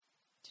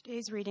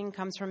Today's reading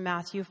comes from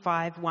Matthew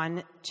 5,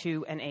 1,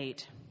 2, and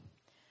 8.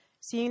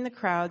 Seeing the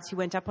crowds, he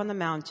went up on the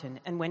mountain,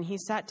 and when he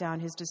sat down,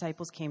 his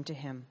disciples came to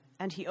him.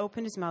 And he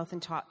opened his mouth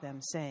and taught them,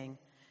 saying,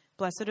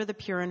 "Blessed are the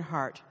pure in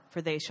heart,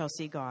 for they shall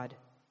see God."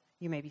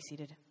 You may be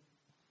seated.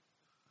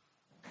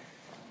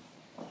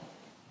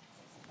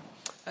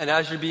 And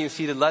as you're being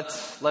seated,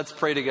 let's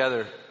pray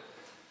together.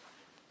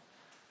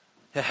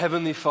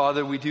 Heavenly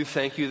Father, we do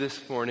thank you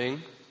this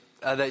morning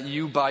that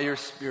you, by your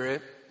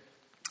Spirit,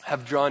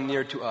 have drawn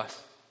near to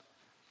us.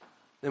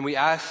 And we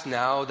ask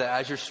now that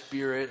as your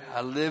Spirit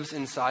lives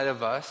inside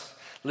of us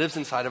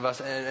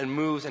and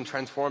moves and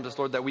transforms us,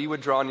 Lord, that we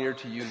would draw near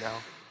to you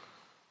now.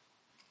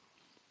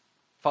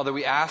 Father,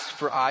 we ask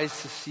for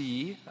eyes to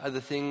see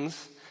the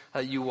things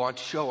that you want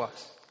to show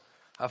us,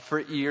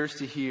 for ears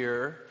to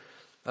hear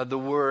the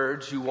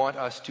words you want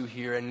us to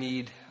hear and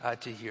need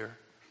to hear.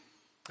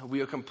 We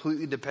are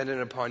completely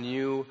dependent upon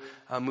you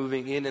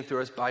moving in and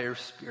through us by your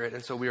Spirit,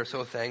 and so we are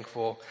so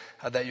thankful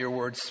that your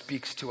word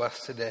speaks to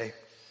us today.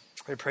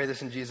 I pray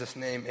this in Jesus'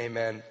 name,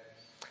 amen.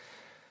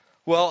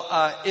 Well,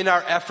 in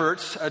our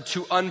efforts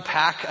to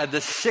unpack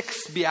the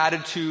sixth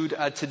beatitude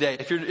today,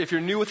 if you're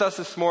new with us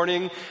this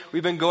morning,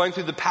 we've been going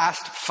through the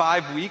past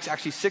 5 weeks,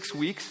 actually 6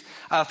 weeks,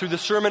 through the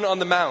Sermon on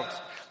the Mount,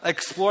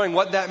 exploring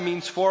what that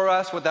means for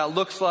us, what that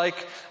looks like,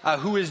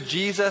 who is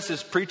Jesus,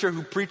 this preacher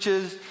who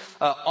preaches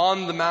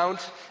on the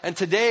Mount. And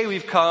today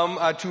we've come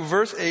to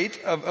verse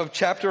 8 of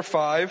chapter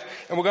 5,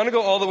 and we're going to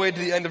go all the way to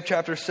the end of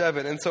chapter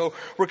 7. And so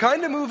we're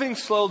kind of moving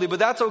slowly, but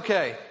that's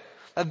okay.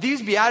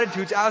 These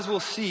Beatitudes, as we'll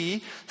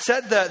see,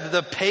 set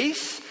the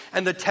pace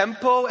and the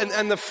tempo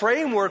and the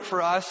framework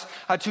for us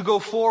to go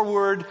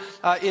forward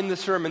in the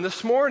sermon.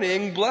 This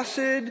morning,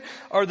 blessed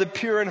are the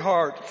pure in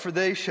heart, for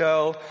they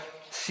shall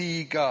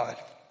see God.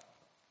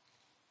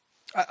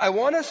 I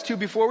want us to,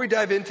 before we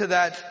dive into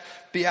that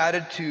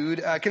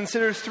beatitude,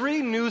 consider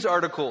three news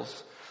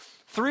articles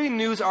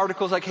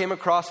I came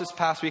across this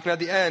past week. And at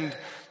the end,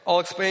 I'll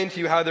explain to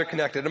you how they're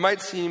connected. It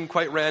might seem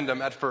quite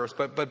random at first,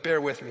 but bear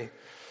with me.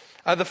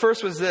 The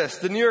first was this.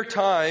 The New York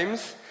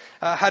Times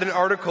had an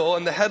article,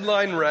 and the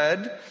headline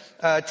read,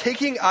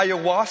 "Taking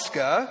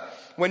Ayahuasca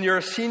When You're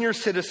a Senior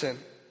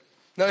Citizen."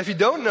 Now, if you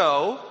don't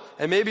know,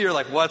 and maybe you're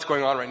like, what's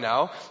going on right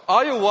now?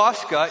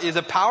 Ayahuasca is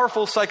a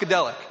powerful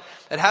psychedelic.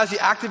 It has the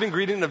active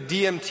ingredient of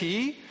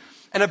DMT.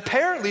 And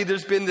apparently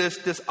there's been this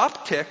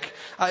uptick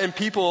in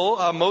people,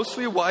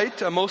 mostly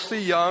white, mostly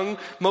young,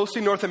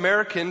 mostly North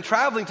American,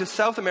 traveling to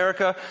South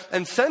America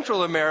and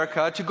Central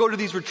America to go to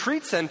these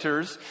retreat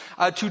centers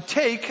to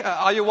take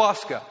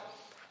ayahuasca,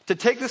 to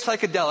take the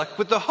psychedelic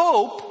with the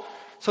hope,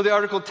 so the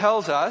article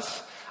tells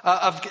us,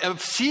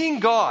 of seeing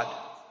God,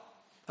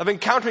 of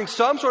encountering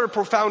some sort of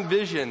profound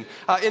vision.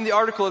 In the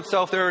article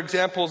itself, there are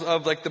examples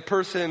of like the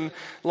person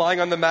lying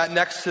on the mat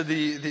next to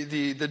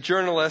the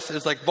journalist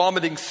is like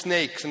vomiting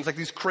snakes, and it's like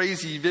these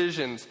crazy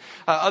visions.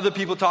 Other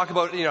people talk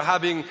about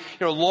having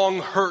long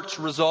hurts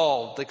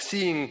resolved, like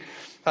seeing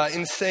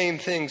insane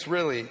things.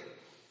 Really,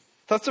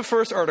 that's the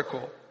first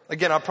article.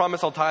 Again, I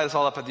promise I'll tie this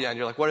all up at the end.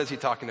 You're like, what is he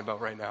talking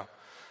about right now?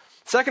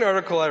 Second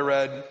article I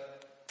read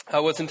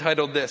was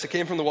entitled this. It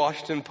came from the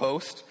Washington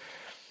Post.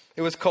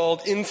 It was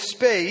called, "In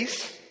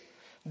Space,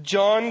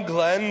 John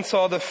Glenn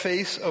Saw the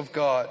Face of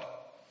God."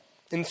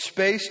 In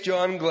space,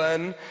 John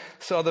Glenn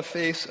saw the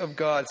face of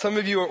God. Some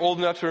of you are old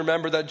enough to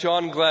remember that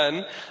John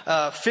Glenn,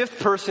 fifth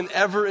person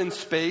ever in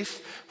space,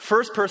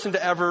 first person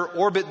to ever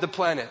orbit the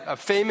planet, a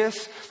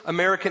famous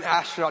American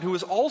astronaut who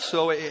was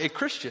also a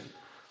Christian.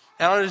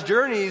 And on his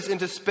journeys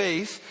into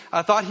space,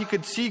 thought he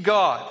could see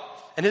God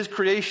and his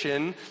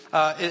creation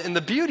and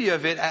the beauty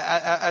of it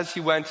as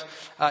he went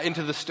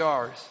into the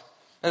stars.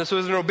 And so it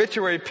was an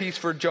obituary piece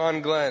for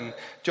John Glenn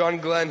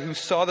who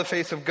saw the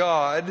face of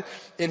God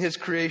in his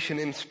creation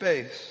in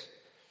space.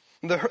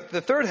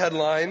 The third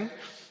headline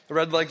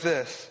read like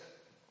this: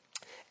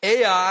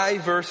 AI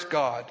versus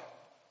God,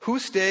 who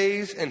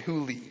stays and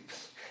who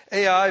leaves?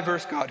 AI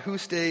versus God, who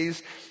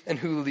stays and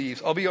who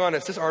leaves? I'll be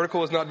honest, this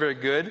article was not very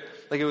good.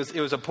 Like it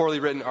was a poorly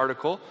written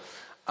article.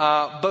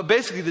 But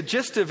basically the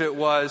gist of it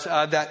was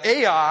that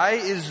AI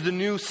is the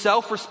new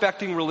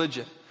self-respecting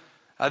religion.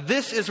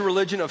 This is a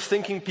religion of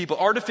thinking people,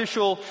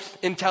 artificial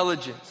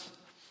intelligence.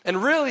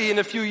 And really, in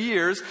a few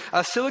years,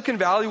 Silicon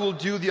Valley will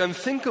do the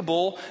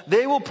unthinkable.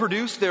 They will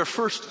produce their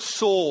first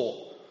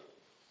soul,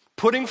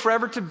 putting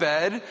forever to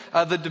bed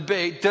the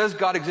debate, does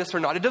God exist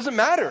or not? It doesn't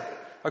matter,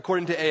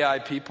 according to AI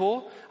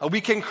people. We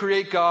can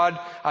create God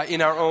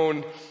in our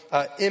own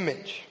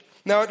image.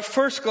 Now, at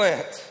first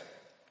glance,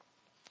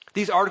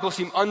 these articles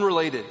seem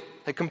unrelated,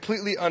 like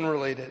completely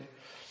unrelated.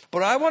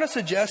 But I want to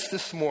suggest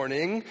this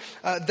morning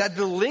that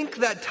the link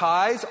that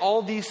ties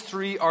all these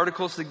three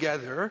articles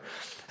together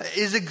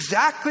is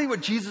exactly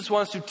what Jesus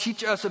wants to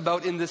teach us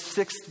about in this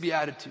sixth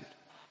beatitude.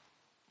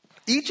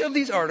 Each of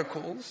these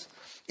articles,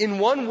 in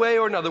one way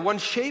or another, one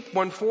shape,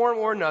 one form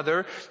or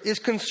another, is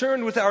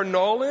concerned with our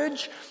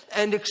knowledge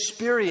and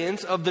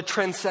experience of the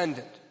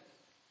transcendent.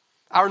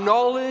 Our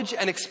knowledge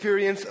and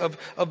experience of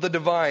the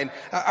divine.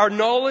 Our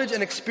knowledge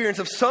and experience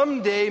of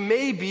someday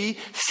maybe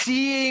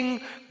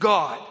seeing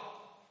God.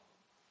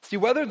 See,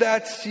 whether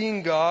that's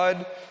seeing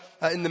God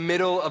in the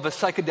middle of a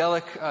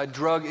psychedelic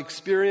drug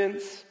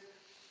experience,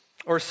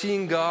 or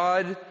seeing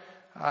God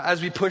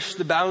as we push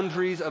the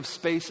boundaries of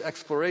space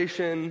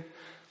exploration,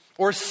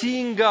 or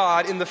seeing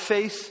God in the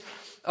face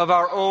of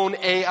our own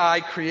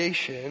AI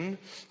creation,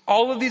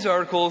 all of these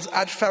articles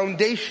at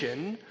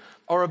foundation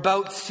are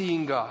about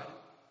seeing God,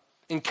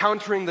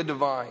 encountering the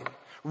divine,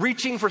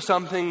 reaching for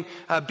something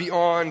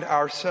beyond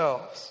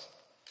ourselves.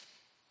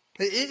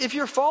 If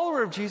you're a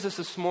follower of Jesus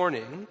this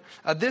morning,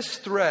 this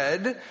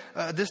thread,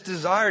 this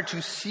desire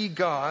to see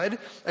God,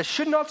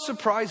 should not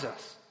surprise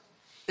us.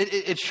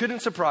 It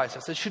shouldn't surprise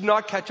us. It should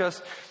not catch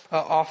us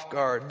off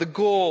guard. The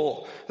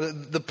goal,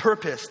 the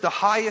purpose, the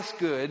highest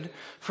good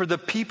for the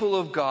people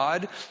of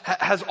God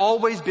has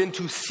always been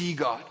to see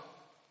God.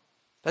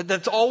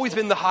 That's always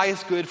been the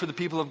highest good for the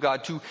people of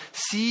God, to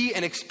see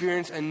and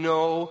experience and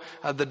know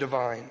the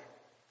divine.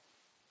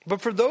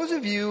 But for those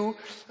of you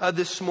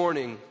this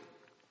morning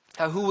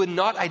who would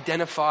not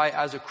identify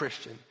as a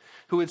Christian,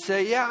 who would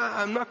say, yeah,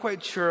 I'm not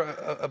quite sure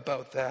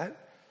about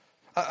that,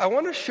 I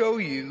want to show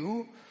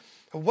you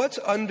what's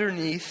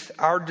underneath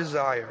our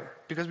desire,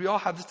 because we all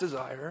have this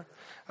desire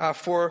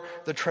for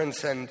the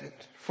transcendent,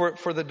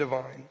 for the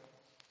divine.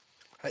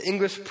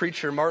 English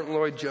preacher Martin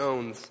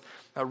Lloyd-Jones,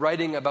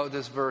 writing about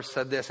this verse,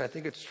 said this, and I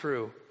think it's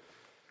true.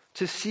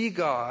 To see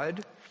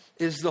God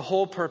is the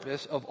whole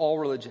purpose of all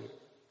religion.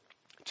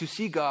 To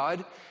see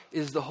God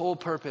is the whole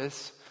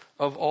purpose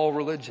of all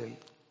religion.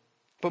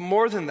 But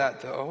more than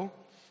that, though,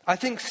 I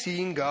think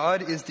seeing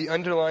God is the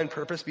underlying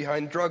purpose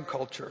behind drug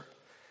culture,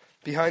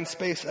 behind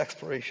space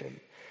exploration,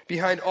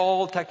 behind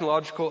all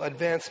technological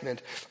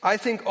advancement. I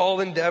think all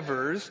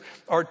endeavors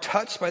are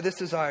touched by this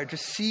desire to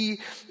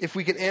see if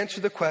we can answer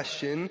the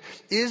question,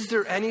 is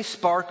there any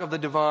spark of the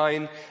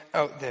divine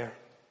out there?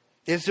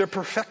 Is there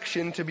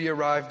perfection to be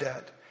arrived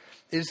at?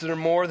 Is there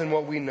more than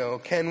what we know?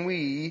 Can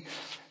we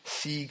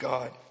see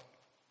God?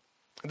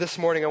 This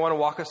morning, I want to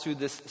walk us through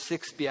this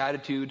sixth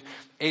beatitude,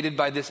 aided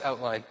by this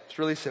outline. It's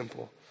really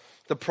simple.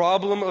 The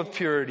problem of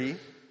purity,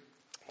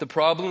 the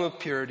person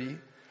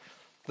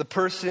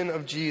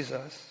of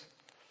Jesus,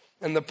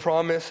 and the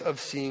promise of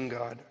seeing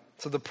God.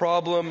 So the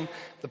problem,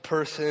 the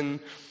person,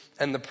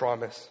 and the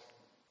promise.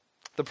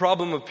 The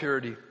problem of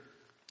purity.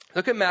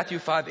 Look at Matthew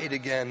 5:8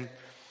 again,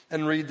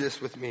 and read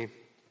this with me.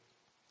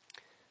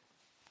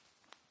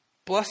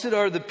 Blessed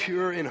are the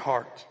pure in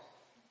heart,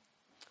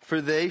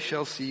 for they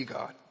shall see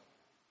God.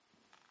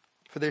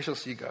 For they shall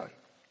see God.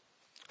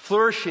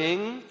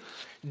 Flourishing,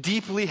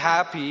 deeply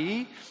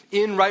happy,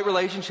 in right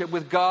relationship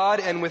with God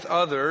and with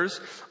others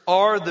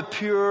are the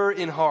pure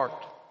in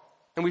heart.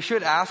 And we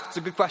should ask, it's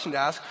a good question to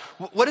ask,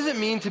 what does it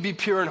mean to be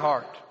pure in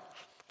heart?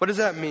 What does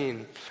that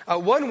mean?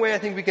 One way I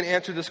think we can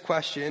answer this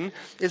question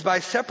is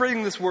by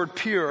separating this word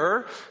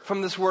pure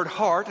from this word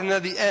heart, and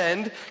at the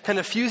end, kind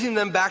of fusing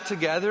them back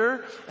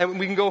together, and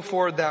we can go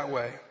forward that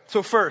way.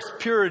 So first,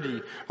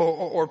 purity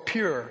or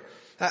pure.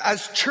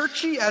 As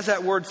churchy as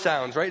that word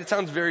sounds, right? It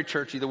sounds very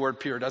churchy, the word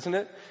pure, doesn't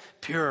it?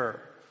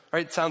 Pure,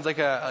 right? It sounds like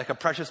a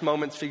Precious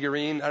Moments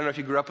figurine. I don't know if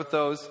you grew up with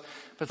those,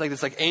 but it's like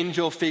this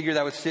angel figure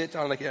that would sit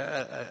on like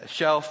a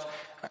shelf.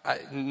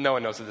 No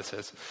one knows what this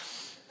is.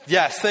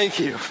 Yes, thank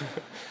you.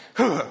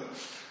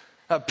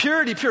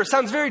 Purity, pure,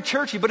 sounds very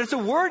churchy, but it's a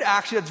word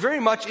actually that's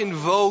very much in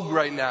vogue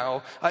right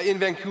now in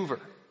Vancouver.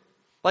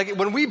 Like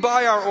when we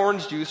buy our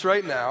orange juice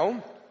right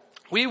now,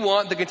 we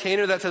want the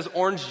container that says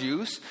orange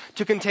juice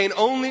to contain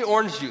only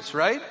orange juice,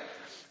 right?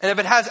 And if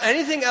it has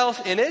anything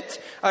else in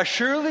it,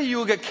 surely you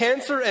will get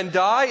cancer and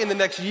die in the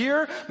next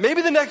year,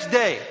 maybe the next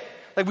day.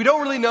 Like we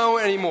don't really know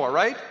anymore,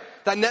 right?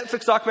 That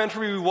Netflix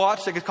documentary we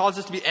watched, like it causes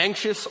us to be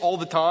anxious all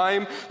the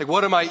time. Like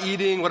what am I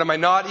eating? What am I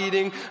not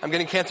eating? I'm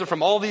getting cancer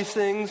from all these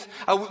things.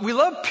 We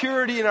love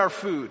purity in our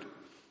food.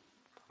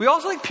 We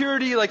also like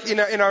purity like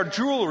in our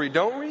jewelry,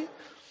 don't we?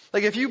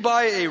 Like if you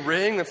buy a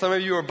ring, and some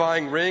of you are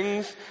buying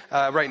rings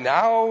right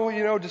now,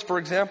 just for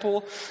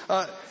example.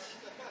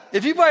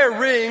 If you buy a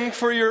ring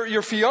for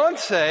your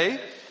fiance,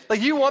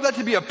 like you want that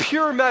to be a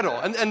pure metal.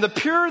 And the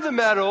purer the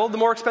metal, the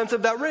more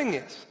expensive that ring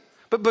is.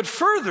 But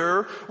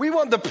further, we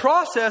want the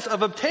process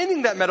of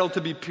obtaining that metal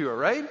to be pure,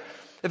 right?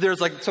 If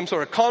there's like some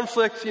sort of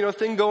conflict,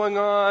 thing going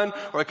on,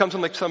 or it comes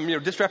from like some,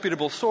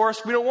 disreputable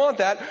source, we don't want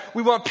that.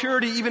 We want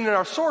purity even in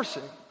our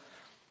sourcing.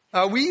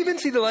 We even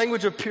see the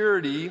language of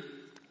purity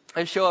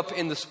and show up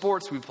in the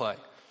sports we play,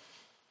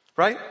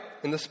 right?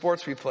 In the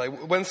sports we play.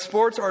 When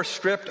sports are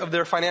stripped of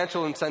their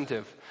financial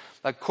incentive,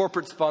 like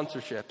corporate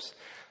sponsorships,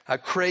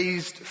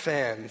 crazed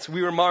fans,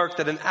 we remark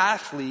that an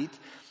athlete,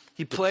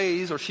 he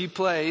plays or she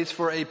plays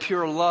for a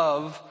pure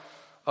love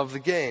of the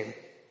game.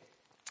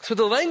 So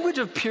the language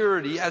of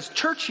purity, as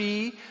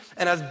churchy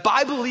and as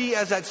Bible-y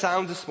as that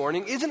sounds this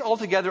morning, isn't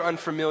altogether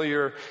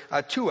unfamiliar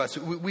to us.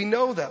 We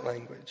know that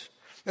language.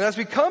 And as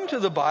we come to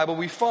the Bible,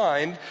 we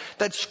find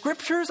that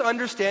Scripture's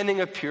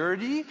understanding of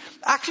purity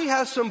actually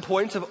has some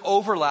points of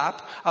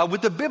overlap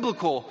with the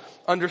biblical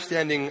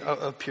understanding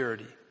of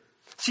purity.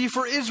 See,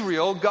 for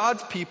Israel,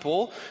 God's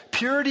people,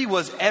 purity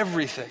was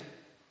everything.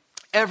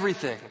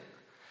 Everything.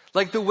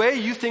 Like the way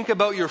you think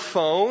about your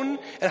phone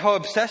and how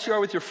obsessed you are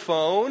with your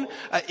phone,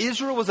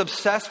 Israel was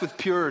obsessed with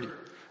purity.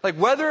 Like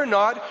whether or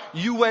not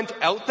you went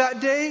out that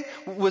day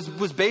was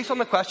based on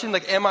the question,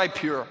 like, am I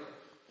pure?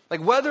 Like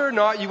whether or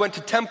not you went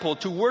to temple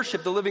to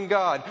worship the living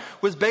God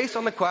was based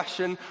on the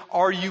question,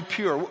 are you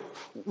pure?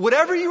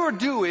 Whatever you are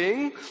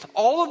doing,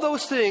 all of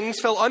those things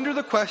fell under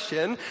the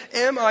question,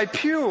 am I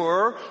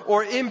pure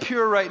or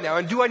impure right now?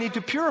 And do I need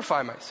to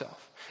purify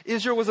myself?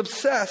 Israel was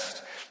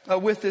obsessed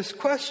with this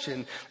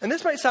question. And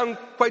this might sound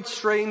quite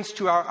strange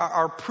to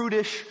our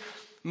prudish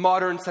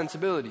modern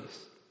sensibilities.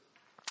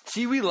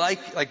 See, we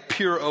like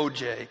pure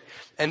OJ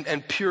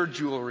and pure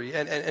jewelry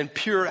and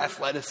pure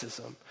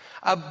athleticism.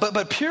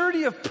 But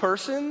purity of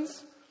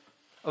persons,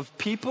 of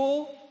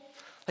people,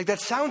 like that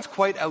sounds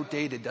quite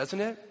outdated, doesn't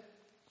it?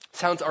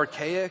 Sounds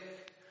archaic,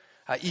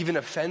 even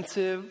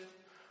offensive,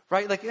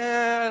 right?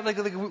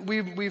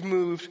 We've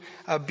moved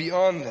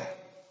beyond that.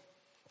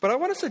 But I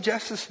want to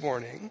suggest this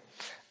morning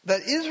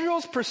that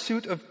Israel's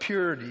pursuit of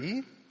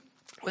purity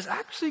was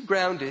actually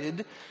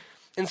grounded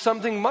in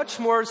something much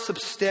more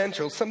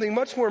substantial, something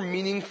much more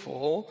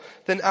meaningful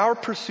than our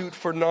pursuit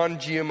for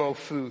non-GMO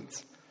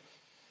foods.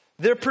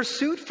 Their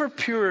pursuit for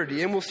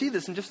purity, and we'll see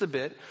this in just a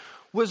bit,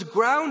 was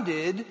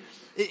grounded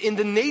in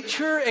the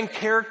nature and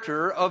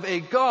character of a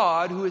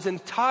God who is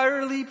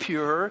entirely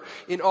pure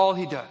in all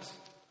he does.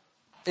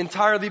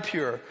 Entirely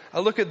pure.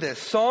 Look at this.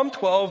 Psalm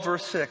 12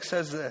 verse 6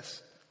 says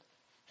this.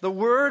 The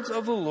words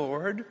of the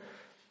Lord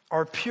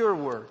are pure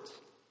words.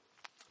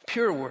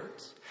 Pure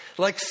words.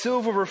 Like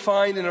silver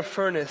refined in a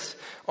furnace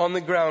on the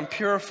ground,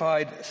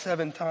 purified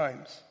 7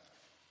 times.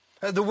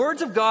 The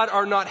words of God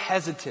are not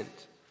hesitant.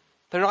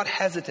 They're not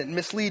hesitant,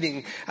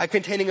 misleading,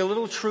 containing a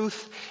little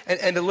truth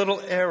and a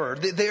little error.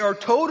 They are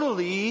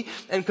totally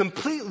and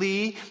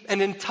completely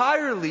and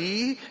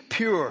entirely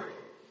pure.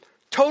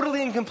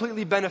 Totally and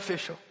completely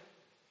beneficial.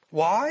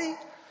 Why?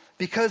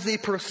 Because they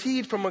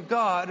proceed from a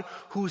God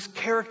whose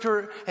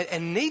character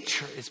and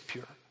nature is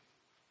pure.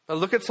 Now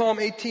look at Psalm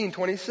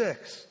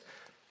 18:26.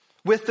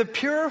 With the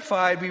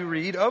purified, we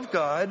read, of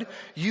God,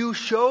 you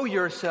show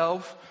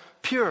yourself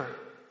pure.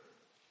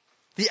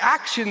 The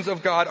actions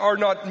of God are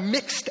not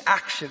mixed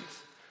actions.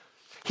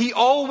 He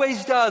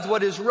always does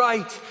what is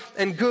right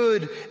and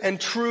good and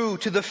true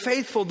to the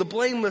faithful, the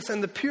blameless,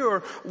 and the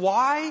pure.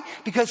 Why?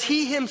 Because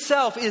he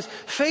himself is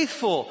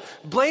faithful,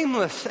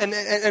 blameless,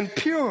 and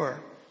pure.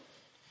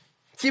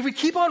 See, if we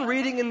keep on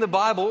reading in the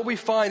Bible, what we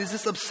find is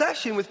this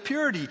obsession with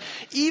purity.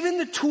 Even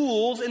the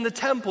tools in the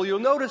temple, you'll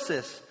notice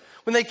this.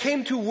 When they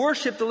came to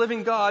worship the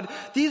living God,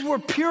 these were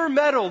pure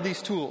metal,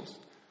 these tools.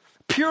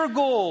 Pure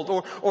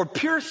gold or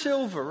pure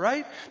silver,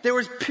 right? There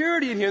was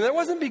purity in here. And that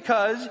wasn't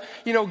because,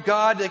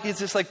 God is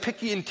this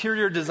picky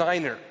interior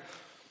designer.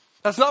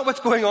 That's not what's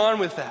going on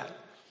with that.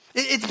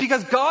 It's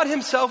because God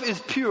himself is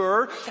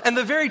pure, and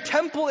the very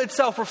temple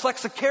itself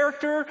reflects the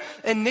character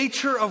and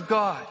nature of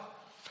God.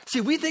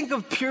 See, we think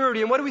of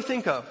purity, and what do we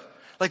think of?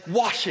 Like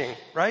washing,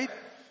 right?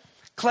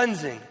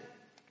 Cleansing,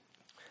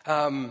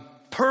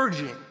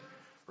 purging,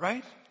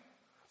 right?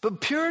 But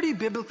purity,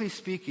 biblically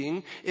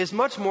speaking, is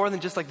much more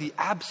than just like the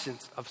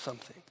absence of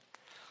something.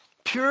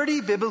 Purity,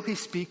 biblically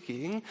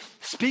speaking,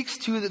 speaks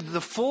to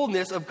the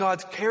fullness of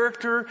God's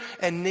character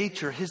and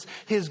nature,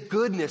 his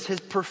goodness, his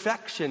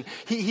perfection.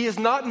 He is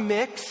not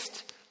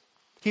mixed.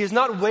 He is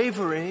not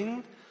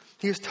wavering.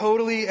 He is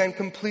totally and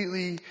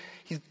completely,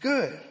 he's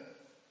good.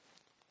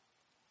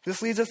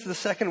 This leads us to the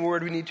second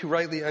word we need to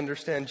rightly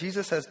understand.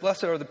 Jesus says,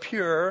 blessed are the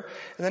pure,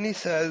 and then he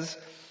says,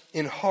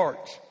 in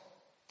heart.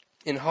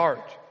 In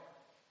heart.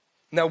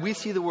 Now we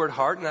see the word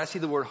heart, and I see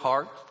the word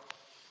heart,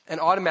 and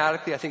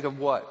automatically I think of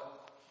what?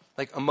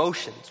 Like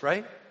emotions,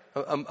 right?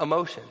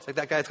 Emotions. Like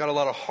that guy's got a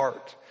lot of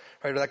heart,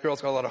 right? Or that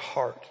girl's got a lot of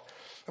heart.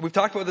 And we've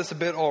talked about this a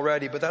bit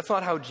already, but that's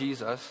not how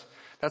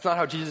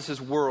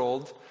Jesus'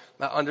 world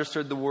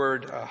understood the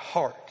word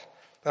heart.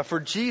 Now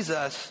for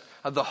Jesus,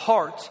 the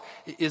heart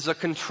is a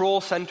control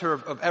center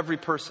of every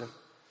person.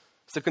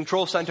 It's the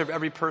control center of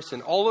every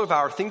person. All of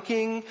our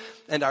thinking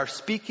and our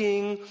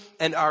speaking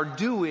and our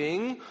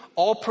doing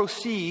all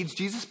proceeds,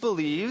 Jesus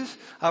believes,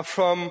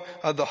 from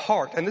the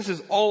heart. And this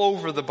is all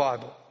over the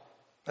Bible.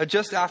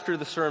 Just after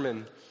the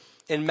sermon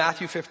in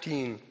Matthew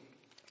 15,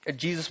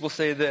 Jesus will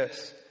say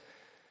this,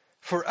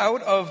 for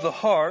out of the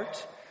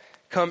heart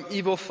come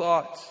evil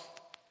thoughts,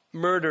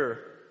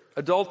 murder,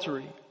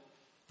 adultery,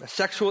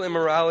 sexual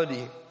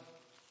immorality,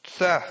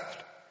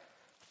 theft,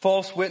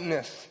 false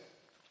witness,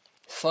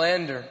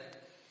 slander.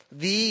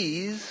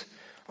 These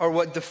are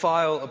what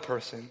defile a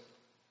person.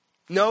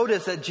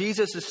 Notice that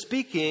Jesus is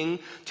speaking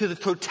to the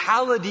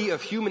totality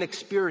of human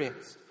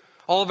experience.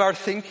 All of our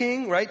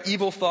thinking, right?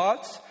 Evil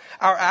thoughts.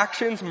 Our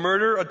actions,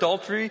 murder,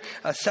 adultery,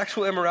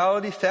 sexual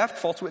immorality, theft,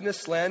 false witness,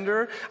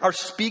 slander. Our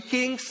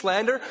speaking,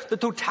 slander. The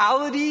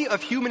totality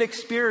of human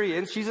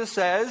experience, Jesus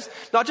says,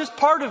 not just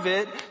part of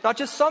it, not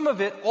just some of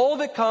it, all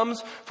of it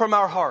comes from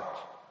our heart.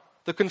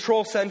 The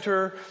control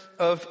center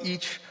of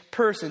each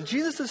person.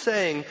 Jesus is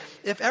saying,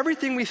 if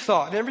everything we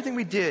thought, and everything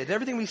we did, and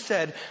everything we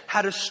said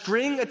had a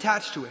string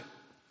attached to it,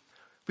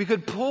 we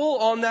could pull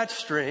on that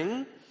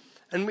string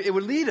And it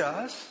would lead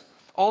us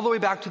all the way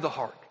back to the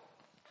heart.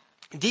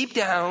 Deep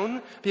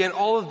down, behind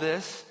all of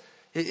this,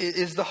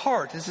 is the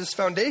heart. Is this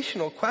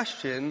foundational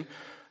question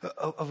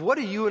of what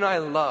do you and I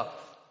love?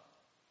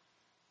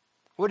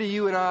 What do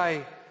you and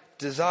I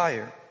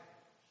desire?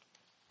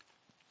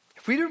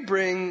 If we were to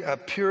bring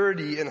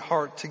purity and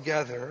heart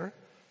together,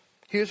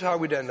 here's how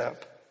we'd end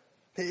up.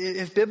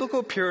 If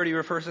biblical purity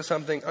refers to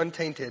something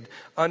untainted,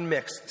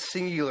 unmixed,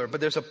 singular,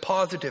 but there's a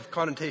positive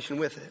connotation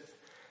with it,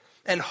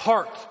 and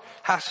heart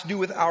has to do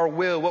with our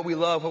will, what we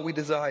love, what we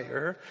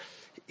desire,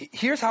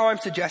 here's how I'm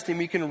suggesting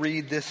we can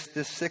read this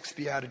sixth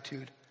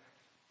beatitude.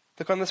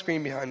 Look on the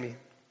screen behind me.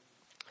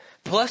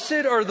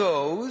 Blessed are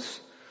those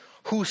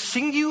who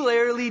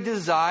singularly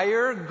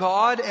desire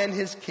God and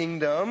his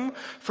kingdom,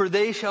 for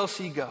they shall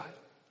see God.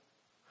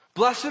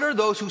 Blessed are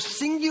those who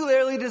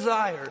singularly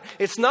desire.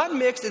 It's not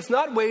mixed, it's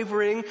not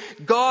wavering,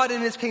 God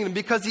and his kingdom,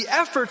 because the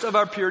efforts of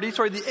our purity,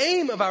 the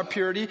aim of our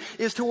purity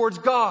is towards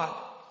God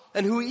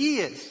and who he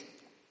is.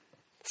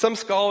 Some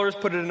scholars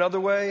put it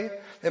another way.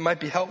 It might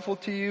be helpful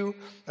to you.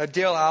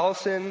 Dale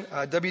Allison,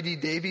 W.D.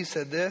 Davies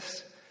said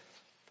this: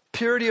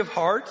 purity of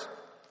heart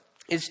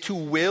is to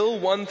will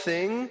one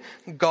thing,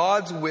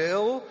 God's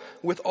will,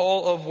 with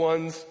all of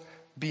one's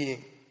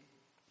being.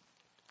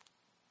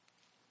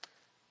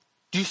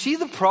 Do you see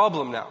the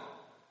problem now?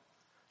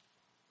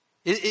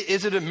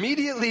 Is it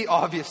immediately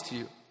obvious to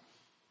you?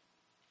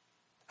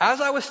 As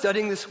I was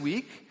studying this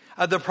week,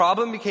 the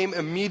problem became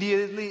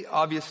immediately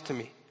obvious to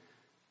me.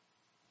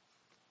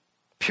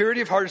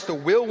 Purity of heart is to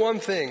will one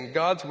thing,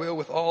 God's will,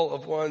 with all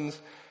of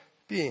one's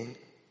being.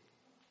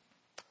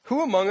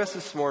 Who among us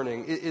this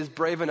morning is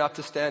brave enough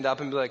to stand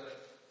up and be like,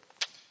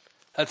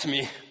 that's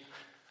me.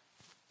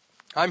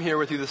 I'm here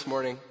with you this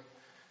morning.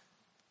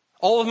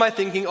 All of my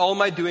thinking, all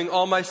my doing,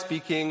 all my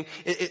speaking,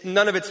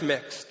 none of it's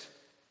mixed.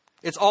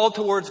 It's all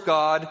towards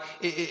God.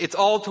 It's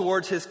all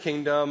towards his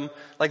kingdom.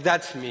 Like,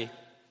 that's me.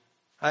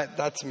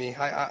 That's me.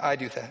 I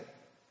do that.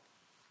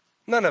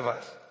 None of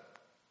us.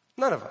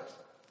 None of us.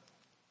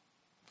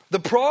 The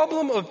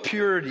problem of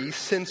purity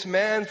since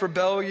man's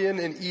rebellion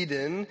in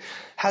Eden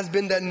has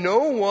been that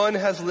no one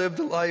has lived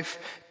a life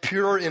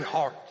pure in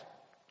heart.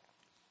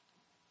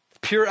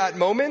 Pure at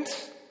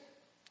moments?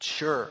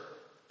 Sure.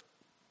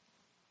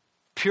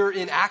 Pure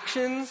in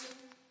actions?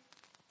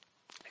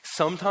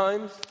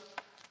 Sometimes.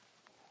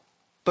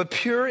 But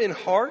pure in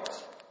heart?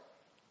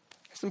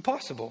 It's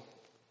impossible.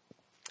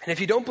 And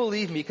if you don't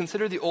believe me,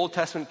 consider the Old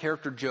Testament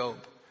character Job.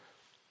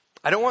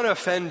 I don't want to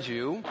offend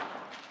you,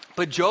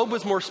 but Job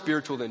was more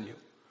spiritual than you.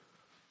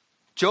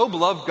 Job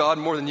loved God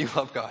more than you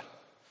love God.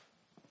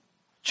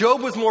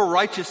 Job was more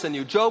righteous than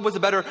you. Job was a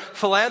better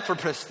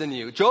philanthropist than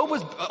you. Job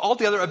was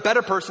altogether a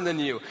better person than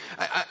you.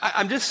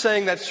 I'm just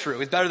saying that's true.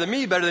 He's better than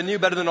me, better than you,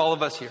 better than all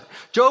of us here.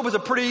 Job was a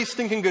pretty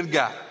stinking good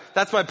guy.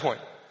 That's my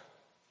point.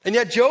 And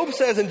yet Job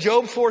says in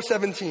Job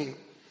 4:17,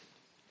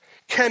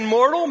 can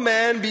mortal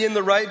man be in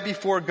the right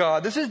before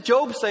God? This is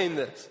Job saying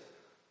this.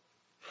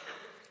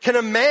 Can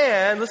a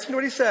man, listen to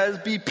what he says,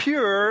 be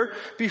pure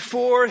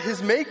before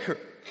his maker?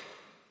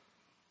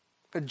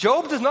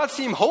 Job does not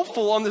seem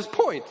hopeful on this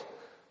point.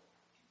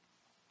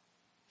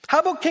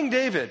 How about King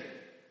David?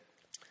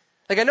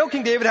 I know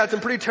King David had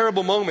some pretty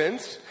terrible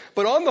moments,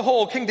 but on the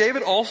whole, King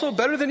David also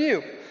better than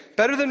you,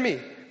 better than me,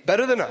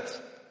 better than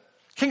us.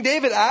 King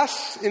David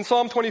asks in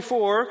Psalm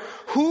 24,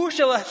 who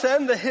shall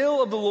ascend the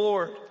hill of the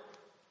Lord?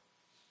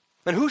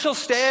 And who shall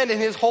stand in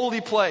his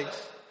holy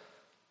place?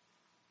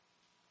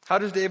 How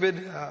does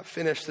David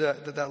finish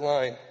that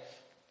line?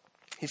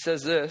 He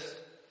says this: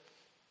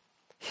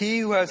 he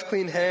who has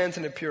clean hands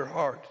and a pure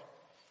heart,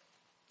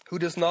 who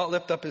does not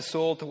lift up his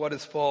soul to what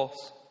is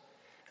false,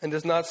 and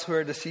does not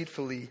swear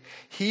deceitfully,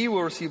 he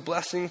will receive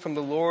blessing from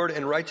the Lord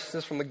and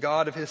righteousness from the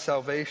God of his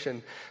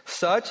salvation.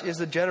 Such is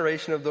the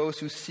generation of those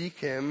who seek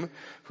him,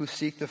 who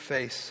seek the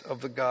face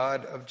of the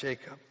God of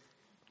Jacob.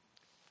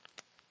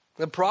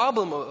 The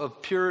problem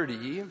of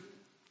purity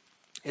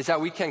is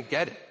that we can't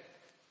get it.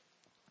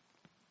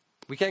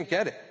 We can't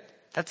get it.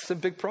 That's the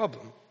big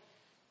problem.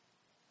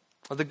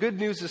 Well, the good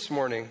news this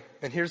morning,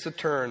 and here's the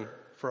turn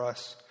for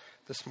us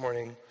this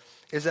morning,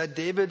 is that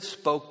David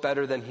spoke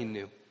better than he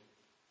knew.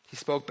 He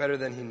spoke better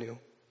than he knew.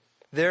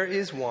 There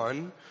is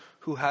one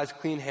who has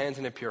clean hands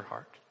and a pure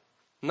heart.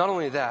 Not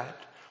only that,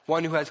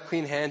 one who has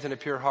clean hands and a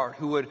pure heart,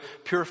 who would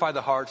purify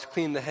the hearts,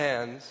 clean the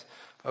hands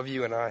of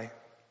you and I.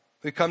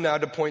 We come now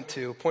to point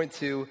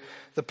two,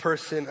 the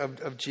person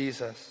of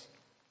Jesus.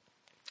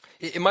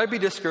 It might be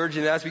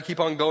discouraging as we keep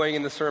on going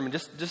in the sermon,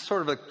 just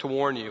sort of like to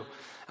warn you.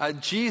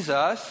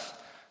 Jesus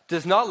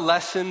does not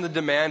lessen the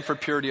demand for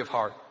purity of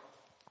heart.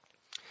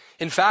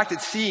 In fact,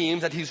 it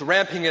seems that he's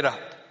ramping it up.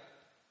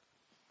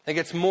 It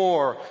gets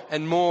more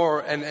and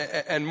more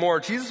and more.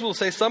 Jesus will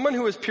say someone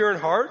who is pure in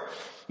heart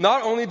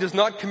not only does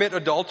not commit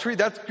adultery,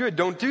 that's good,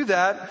 don't do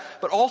that,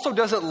 but also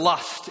doesn't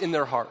lust in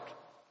their heart.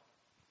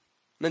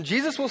 And then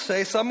Jesus will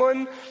say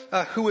someone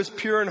who is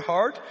pure in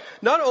heart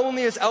not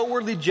only is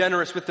outwardly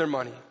generous with their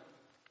money,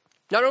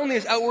 not only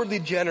is outwardly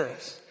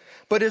generous,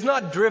 but is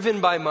not driven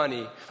by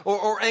money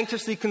or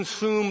anxiously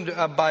consumed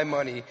by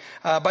money,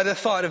 by the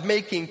thought of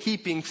making,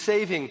 keeping,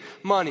 saving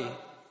money.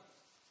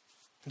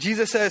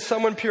 Jesus says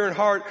someone pure in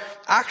heart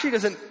actually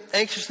doesn't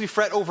anxiously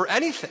fret over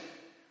anything.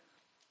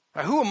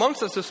 Now, who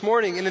amongst us this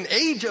morning in an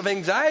age of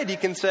anxiety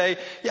can say,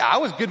 yeah, I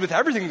was good with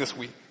everything this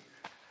week.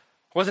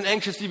 Wasn't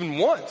anxious even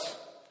once.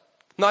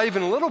 Not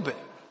even a little bit.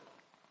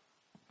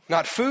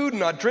 Not food,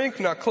 not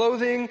drink, not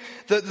clothing.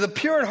 The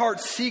pure in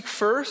heart seek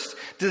first,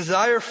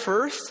 desire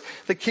first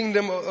the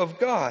kingdom of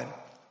God.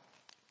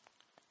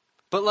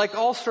 But like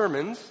all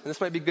sermons, and this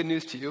might be good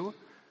news to you,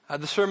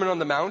 the Sermon on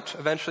the Mount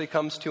eventually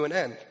comes to an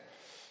end.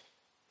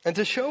 And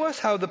to show us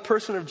how the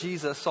person of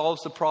Jesus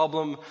solves the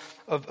problem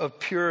of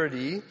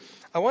purity,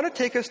 I want to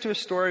take us to a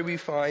story we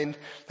find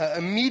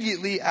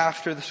immediately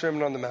after the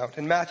Sermon on the Mount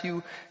in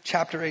Matthew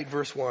chapter 8,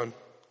 verse 1.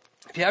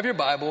 If you have your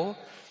Bible,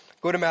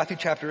 go to Matthew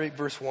chapter 8,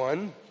 verse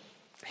 1.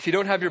 If you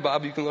don't have your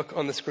Bible, you can look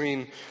on the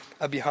screen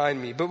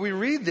behind me. But we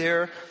read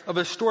there of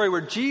a story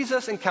where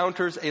Jesus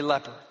encounters a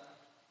leper.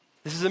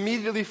 This is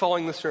immediately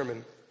following the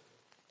sermon.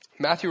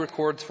 Matthew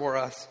records for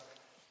us.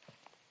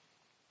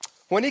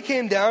 When he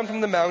came down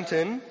from the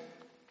mountain,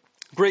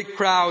 great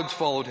crowds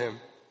followed him.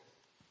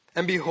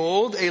 And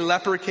behold, a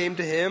leper came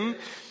to him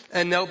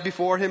and knelt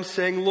before him,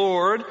 saying,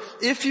 Lord,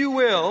 if you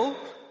will,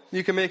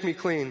 you can make me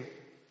clean.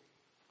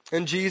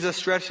 And Jesus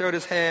stretched out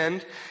his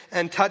hand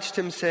and touched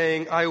him,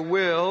 saying, I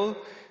will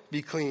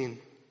be clean.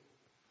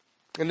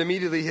 And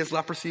immediately his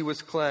leprosy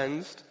was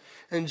cleansed.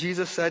 And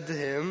Jesus said to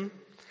him,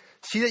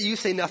 see that you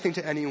say nothing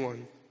to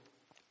anyone,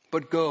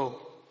 but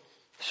go,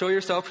 show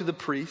yourself to the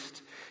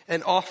priest,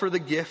 and offer the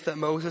gift that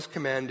Moses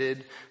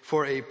commanded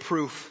for a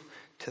proof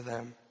to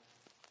them.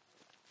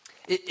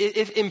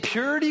 If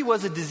impurity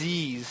was a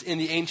disease in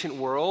the ancient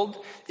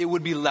world, it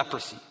would be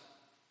leprosy.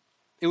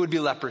 It would be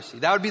leprosy.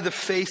 That would be the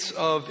face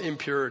of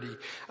impurity.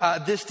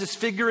 This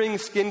disfiguring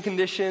skin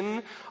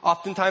condition,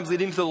 oftentimes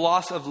leading to the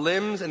loss of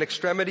limbs and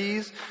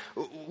extremities,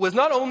 was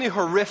not only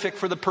horrific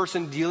for the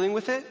person dealing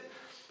with it,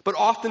 but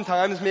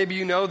oftentimes, maybe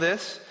you know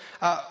this,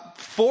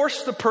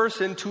 forced the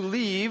person to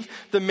leave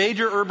the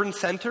major urban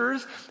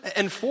centers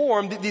and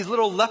form these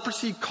little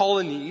leprosy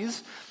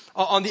colonies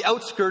on the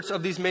outskirts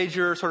of these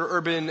major sort of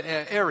urban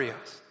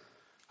areas.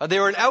 They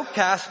were an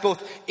outcast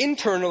both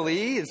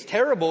internally, it's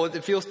terrible,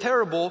 it feels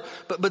terrible,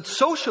 but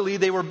socially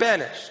they were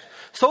banished.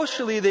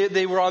 Socially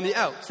they were on the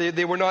outs,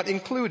 they were not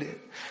included.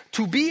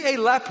 To be a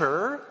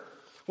leper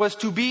was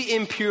to be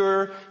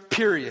impure,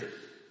 period.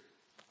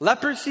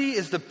 Leprosy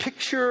is the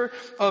picture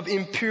of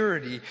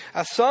impurity.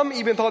 Some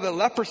even thought that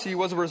leprosy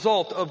was a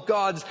result of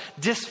God's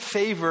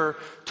disfavor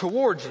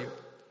towards you.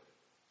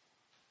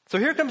 So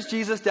here comes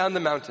Jesus down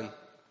the mountain.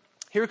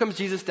 Here comes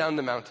Jesus down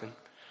the mountain.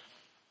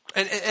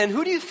 And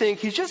who do you think?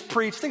 He's just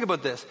preached, think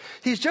about this.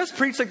 He's just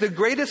preached like the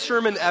greatest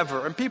sermon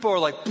ever. And people are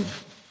like,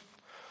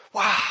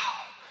 wow,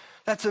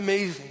 that's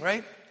amazing,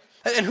 right?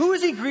 And who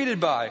is he greeted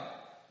by?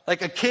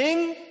 Like a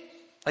king?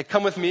 Like,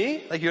 come with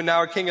me? Like, you're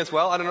now a king as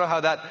well? I don't know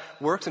how that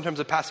works in terms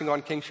of passing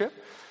on kingship.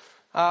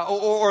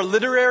 Or a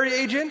literary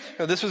agent?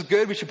 Oh, this was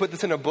good, we should put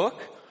this in a book,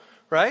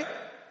 right?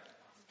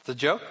 It's a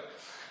joke.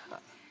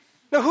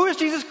 Now, who is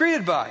Jesus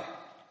greeted by?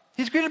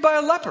 He's greeted by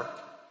a leper.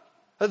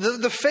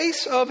 The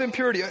face of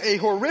impurity, a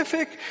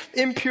horrific,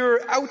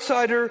 impure,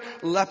 outsider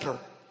leper.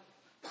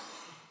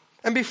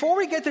 And before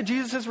we get to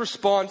Jesus'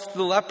 response to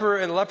the leper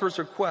and the leper's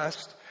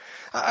request,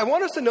 I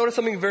want us to notice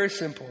something very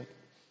simple.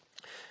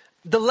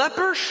 The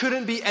leper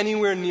shouldn't be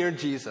anywhere near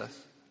Jesus.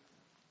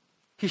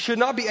 He should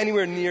not be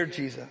anywhere near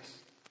Jesus.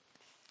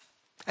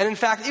 And in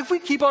fact, if we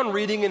keep on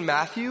reading in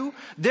Matthew,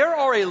 there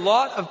are a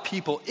lot of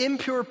people,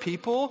 impure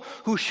people,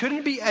 who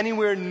shouldn't be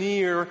anywhere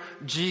near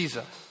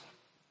Jesus.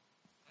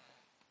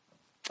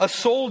 A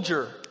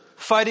soldier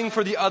fighting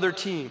for the other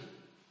team.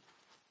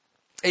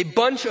 A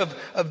bunch of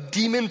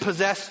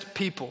demon-possessed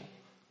people.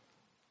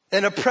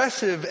 An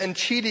oppressive and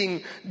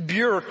cheating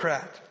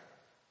bureaucrat.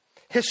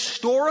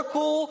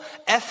 Historical,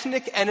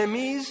 ethnic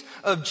enemies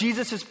of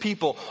Jesus'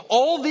 people.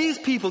 All these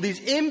people, these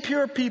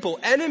impure people,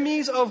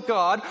 enemies of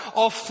God,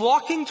 all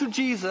flocking to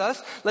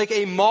Jesus like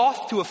a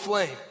moth to a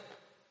flame.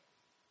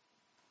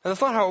 And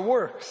that's not how it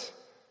works.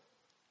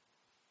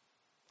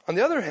 On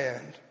the other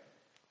hand,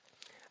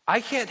 I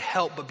can't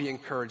help but be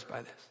encouraged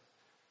by this.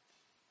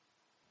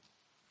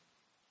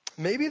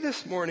 Maybe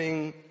this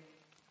morning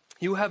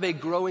you have a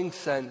growing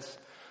sense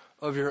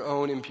of your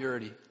own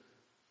impurity.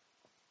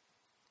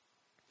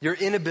 Your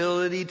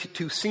inability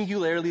to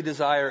singularly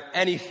desire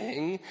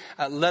anything,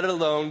 let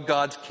alone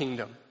God's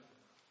kingdom,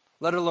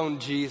 let alone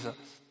Jesus.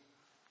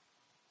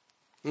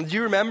 And do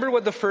you remember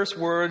what the first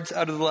words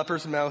out of the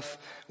leper's mouth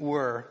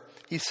were?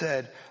 He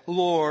said,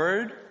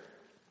 Lord,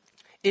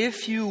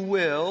 if you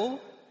will,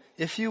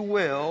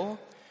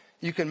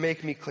 you can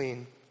make me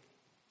clean.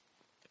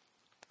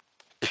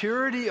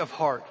 Purity of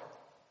heart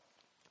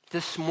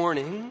this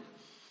morning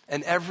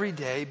and every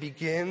day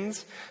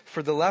begins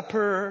for the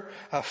leper,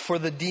 for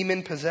the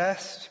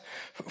demon-possessed,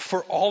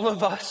 for all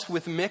of us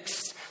with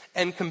mixed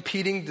and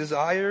competing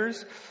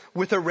desires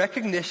with a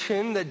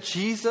recognition that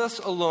Jesus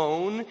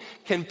alone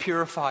can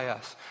purify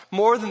us.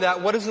 More than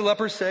that, what does the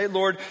leper say?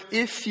 Lord,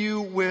 if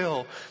you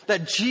will.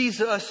 That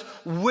Jesus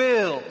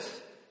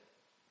wills,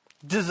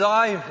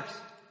 desires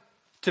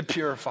to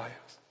purify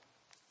us.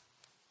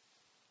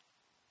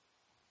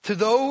 To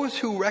those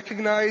who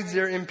recognize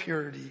their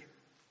impurity,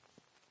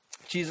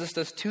 Jesus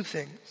does two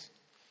things.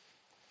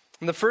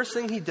 And the first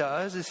thing he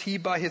does is he,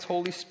 by his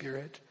Holy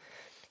Spirit,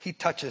 he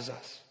touches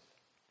us.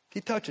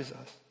 He touches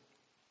us.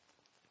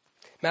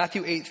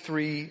 Matthew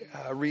 8:3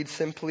 reads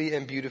simply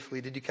and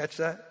beautifully. Did you catch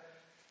that?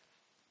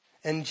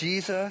 And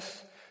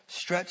Jesus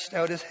stretched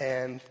out his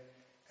hand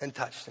and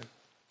touched him.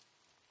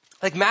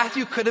 Like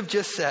Matthew could have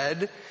just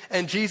said,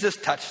 and Jesus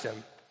touched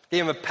him.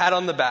 Gave him a pat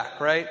on the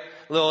back, right?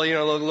 A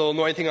little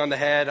anointing on the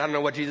head. I don't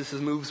know what Jesus'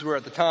 moves were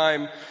at the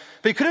time.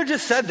 But he could have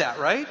just said that,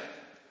 right?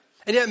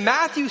 And yet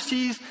Matthew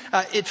sees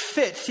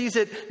sees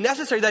it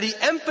necessary that he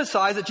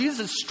emphasize that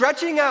Jesus is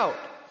stretching out.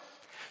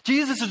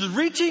 Jesus is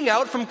reaching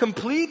out from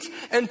complete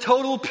and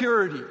total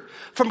purity,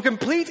 from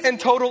complete and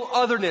total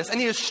otherness. And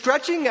he is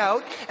stretching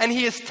out and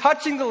he is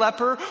touching the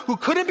leper who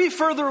couldn't be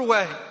further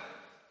away.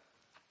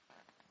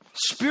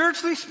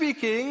 Spiritually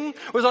speaking,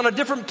 was on a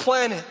different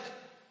planet.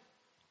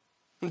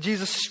 And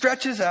Jesus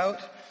stretches out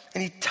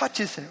and he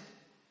touches him.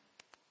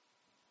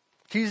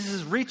 Jesus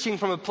is reaching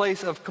from a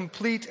place of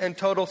complete and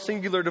total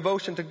singular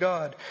devotion to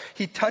God.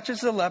 He touches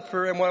the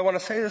leper, and what I want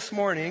to say this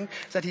morning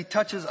is that he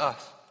touches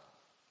us.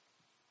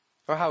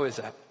 Or how is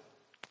that?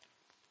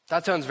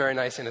 That sounds very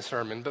nice in a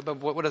sermon, but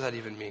what does that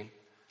even mean?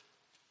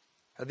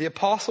 The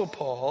Apostle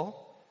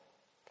Paul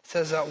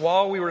says that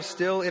while we were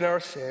still in our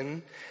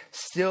sin,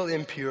 still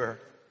impure,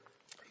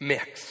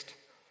 mixed,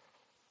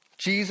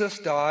 Jesus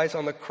dies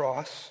on the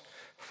cross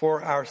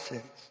for our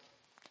sins.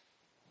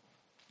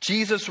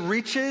 Jesus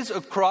reaches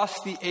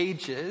across the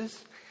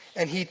ages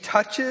and he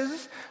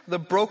touches the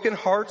broken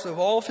hearts of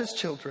all of his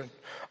children,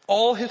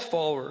 all his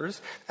followers,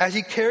 as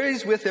he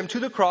carries with him to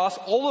the cross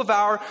all of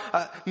our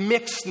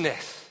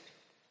mixedness,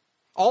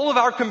 all of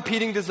our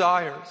competing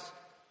desires,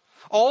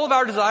 all of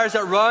our desires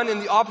that run in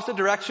the opposite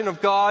direction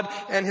of God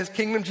and his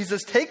kingdom.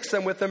 Jesus takes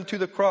them with him to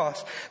the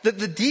cross. That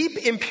the deep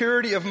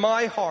impurity of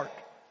my heart,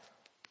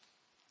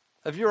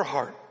 of your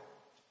heart,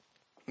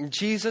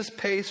 Jesus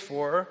pays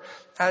for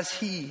as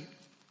he,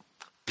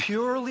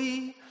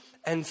 purely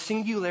and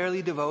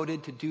singularly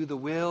devoted to do the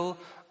will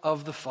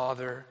of the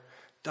Father,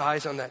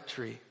 dies on that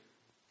tree.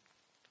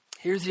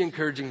 Here's the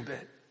encouraging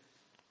bit.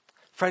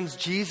 Friends,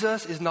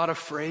 Jesus is not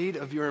afraid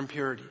of your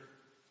impurity.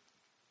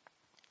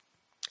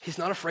 He's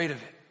not afraid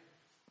of it.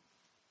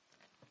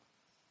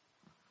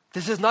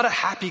 This is not a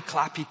happy,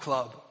 clappy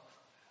club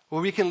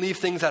where we can leave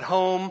things at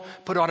home,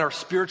 put on our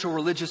spiritual,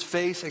 religious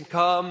face and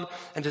come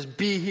and just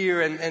be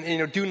here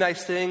and do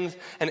nice things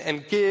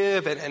and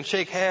give and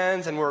shake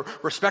hands and we're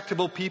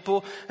respectable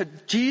people.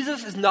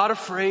 Jesus is not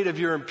afraid of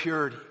your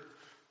impurity.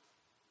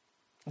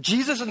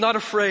 Jesus is not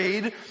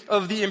afraid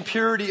of the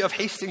impurity of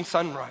Hastings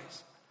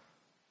Sunrise.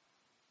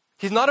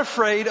 He's not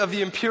afraid of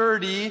the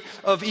impurity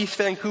of East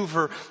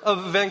Vancouver,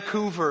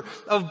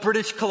 of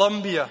British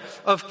Columbia,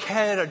 of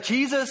Canada.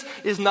 Jesus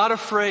is not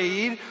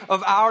afraid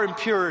of our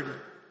impurity.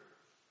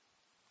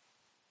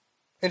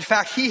 In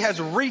fact, he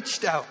has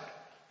reached out,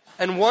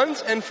 and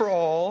once and for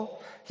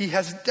all, he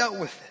has dealt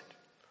with it.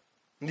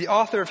 And the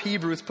author of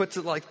Hebrews puts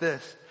it like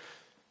this: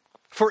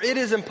 for it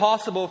is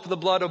impossible for the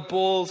blood of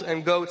bulls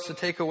and goats to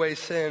take away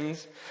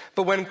sins.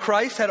 But when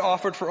Christ had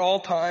offered for all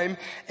time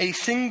a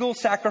single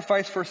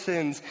sacrifice for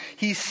sins,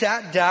 he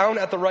sat down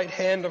at the right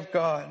hand of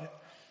God,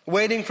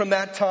 waiting from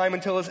that time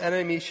until his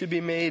enemies should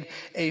be made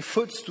a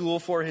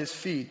footstool for his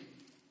feet.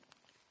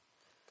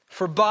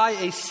 For by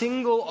a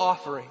single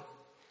offering,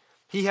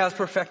 he has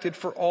perfected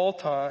for all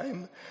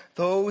time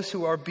those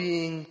who are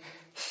being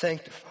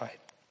sanctified.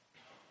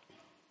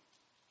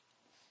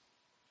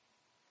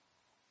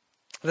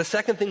 The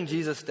second thing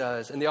Jesus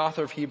does, and the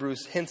author of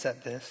Hebrews hints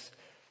at this,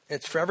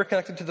 it's forever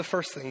connected to the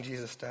first thing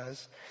Jesus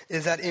does,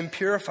 is that in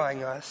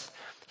purifying us,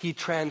 he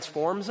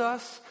transforms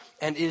us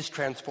and is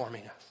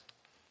transforming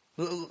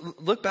us.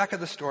 Look back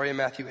at the story in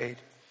Matthew 8.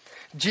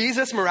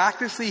 Jesus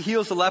miraculously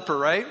heals the leper,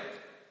 right?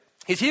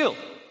 He's healed.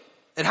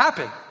 It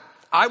happened.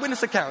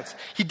 Eyewitness accounts.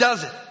 He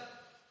does it.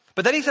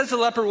 But then he says to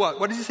the leper what?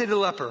 What does he say to the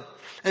leper?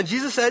 And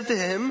Jesus said to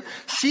him,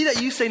 see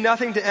that you say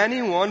nothing to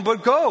anyone,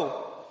 but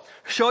go.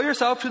 Show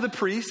yourself to the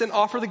priest and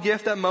offer the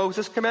gift that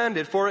Moses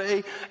commanded for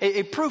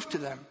a proof to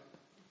them.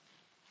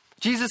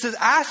 Jesus is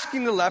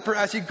asking the leper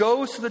as he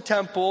goes to the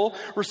temple,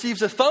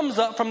 receives a thumbs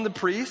up from the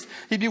priest,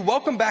 he'd be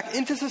welcomed back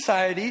into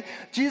society.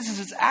 Jesus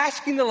is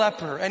asking the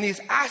leper, and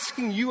he's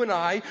asking you and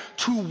I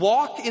to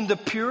walk in the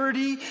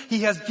purity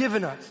he has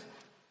given us.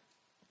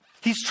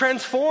 He's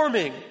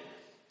transforming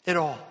it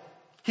all.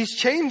 He's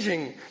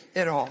changing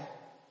it all.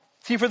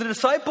 See, for the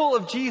disciple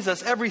of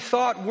Jesus, every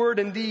thought, word,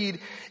 and deed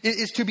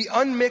is to be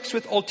unmixed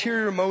with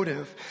ulterior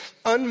motive,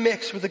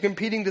 unmixed with a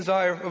competing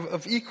desire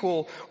of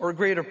equal or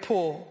greater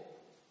pull.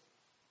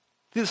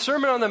 The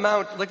Sermon on the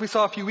Mount, like we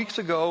saw a few weeks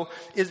ago,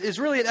 is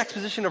really an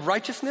exposition of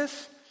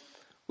righteousness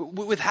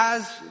with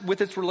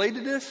its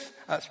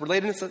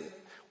relatedness,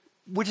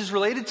 which is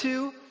related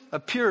to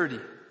purity.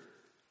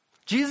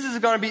 Jesus is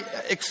going to be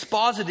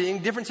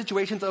expositing different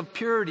situations of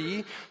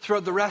purity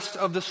throughout the rest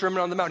of the Sermon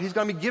on the Mount. He's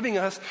going to be giving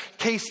us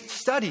case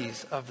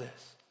studies of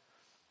this.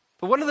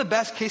 But one of the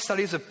best case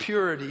studies of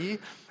purity,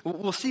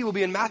 we'll see, will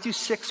be in Matthew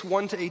 6,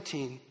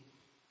 1-18.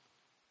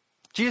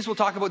 Jesus will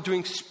talk about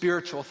doing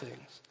spiritual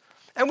things.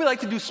 And we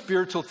like to do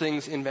spiritual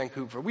things in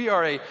Vancouver. We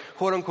are a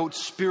quote-unquote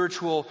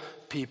spiritual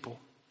people.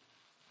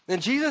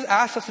 And Jesus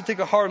asks us to take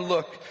a hard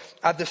look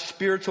at the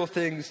spiritual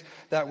things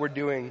that we're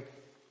doing.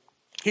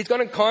 He's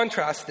going to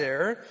contrast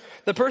there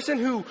the person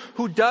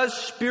who does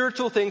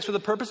spiritual things for the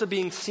purpose of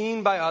being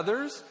seen by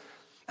others,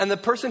 and the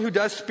person who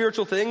does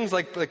spiritual things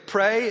like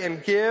pray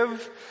and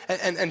give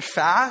and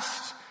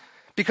fast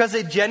because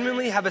they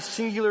genuinely have a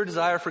singular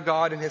desire for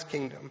God and His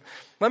kingdom.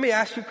 Let me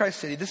ask you, Christ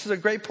City, this is a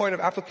great point of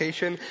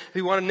application if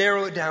you want to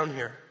narrow it down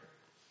here.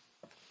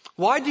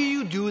 Why do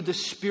you do the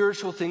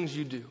spiritual things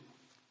you do?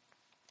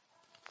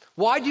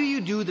 Why do you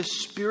do the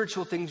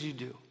spiritual things you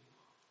do?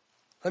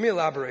 Let me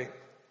elaborate.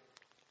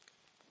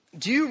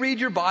 Do you read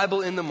your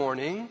Bible in the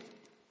morning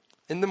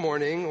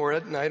or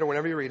at night or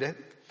whenever you read it,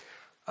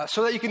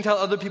 so that you can tell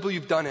other people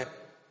you've done it?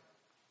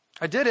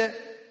 I did it.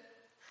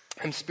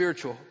 I'm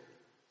spiritual.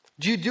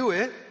 Do you do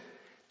it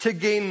to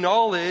gain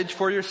knowledge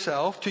for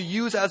yourself, to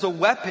use as a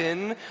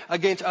weapon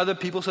against other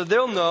people so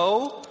they'll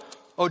know,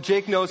 oh,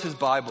 Jake knows his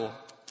Bible,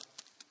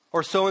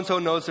 or so-and-so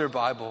knows their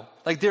Bible.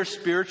 Like they're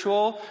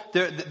spiritual,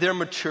 they're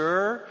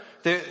mature,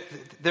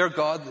 they're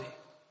godly.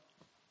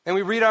 And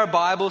we read our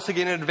Bibles to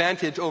gain an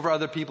advantage over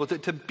other people,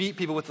 to beat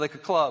people with like a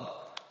club.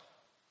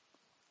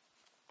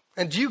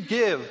 And do you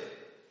give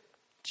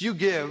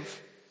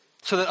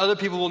so that other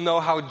people will know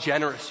how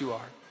generous you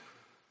are?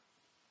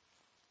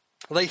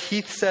 Like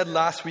Heath said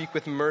last week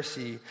with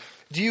Mercy,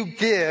 do you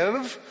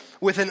give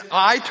with an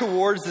eye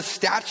towards the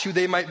statue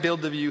they might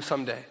build of you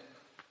someday?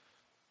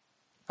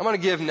 I'm going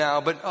to give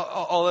now, but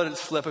I'll let it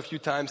slip a few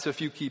times to a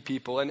few key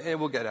people, and it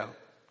will get out.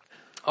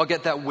 I'll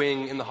get that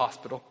wing in the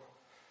hospital.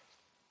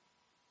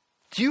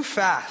 Do you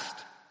fast?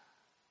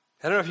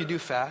 I don't know if you do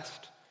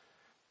fast.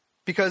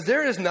 Because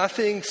there is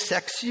nothing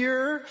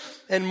sexier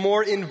and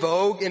more in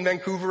vogue in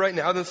Vancouver right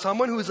now than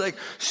someone who's like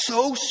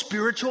so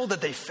spiritual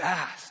that they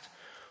fast.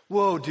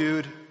 Whoa,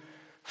 dude.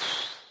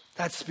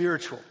 That's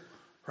spiritual,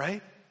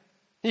 right?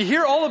 You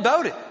hear all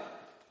about it.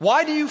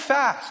 Why do you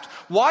fast?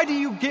 Why do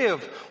you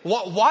give?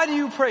 Why do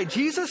you pray?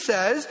 Jesus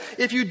says,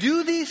 if you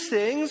do these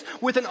things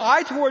with an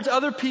eye towards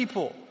other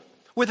people,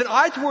 with an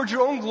eye towards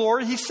your own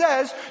glory, He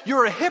says,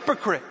 you're a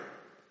hypocrite.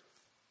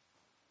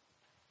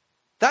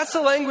 That's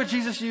the language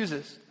Jesus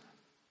uses.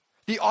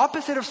 The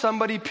opposite of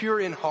somebody pure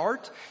in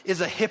heart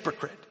is a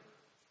hypocrite.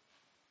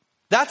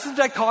 That's the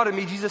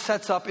dichotomy Jesus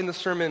sets up in the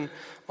Sermon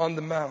on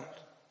the Mount.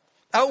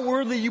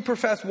 Outwardly you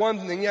profess one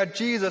thing,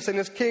 Jesus and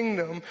His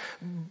kingdom,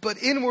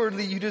 but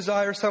inwardly you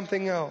desire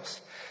something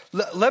else.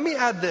 Let me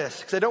add this,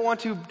 because I don't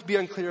want to be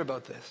unclear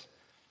about this.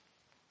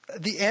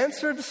 The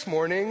answer this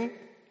morning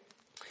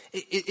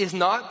is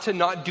not to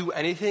not do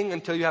anything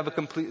until you have a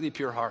completely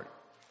pure heart.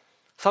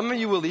 Some of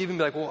you will leave and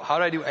be like, well, how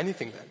do I do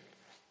anything then?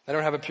 I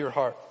don't have a pure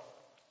heart.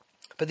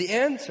 But the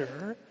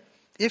answer,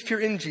 if you're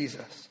in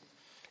Jesus,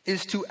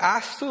 is to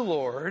ask the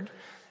Lord,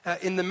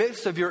 in the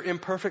midst of your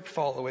imperfect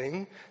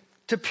following,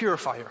 to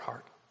purify your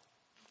heart.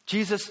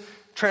 Jesus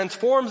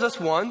transforms us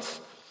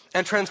once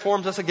and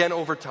transforms us again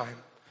over time.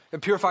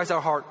 It purifies our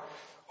heart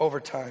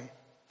over time.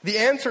 The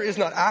answer is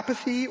not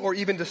apathy or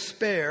even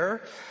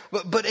despair,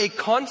 but a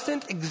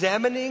constant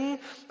examining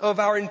of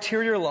our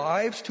interior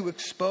lives to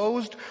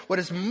expose what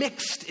is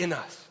mixed in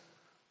us,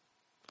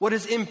 what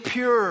is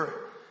impure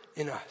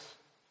in us,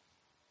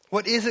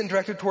 what isn't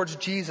directed towards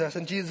Jesus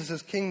and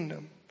Jesus'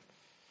 kingdom.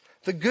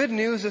 The good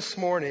news this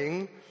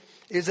morning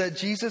is that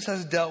Jesus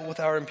has dealt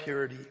with our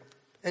impurity,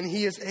 and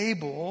He is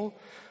able,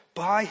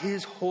 by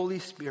His Holy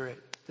Spirit,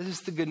 this is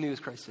the good news,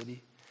 Christ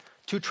City,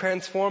 to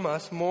transform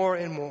us more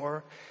and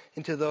more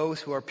into those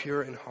who are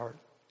pure in heart.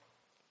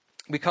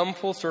 We come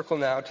full circle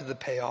now to the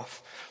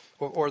payoff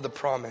or the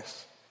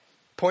promise.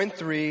 Point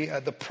 3,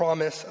 the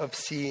promise of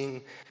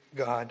seeing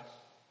God.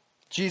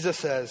 Jesus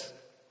says,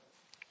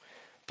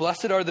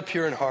 blessed are the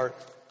pure in heart.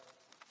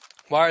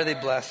 Why are they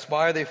blessed?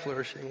 Why are they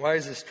flourishing? Why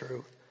is this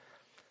true?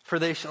 For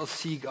they shall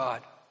see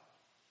God.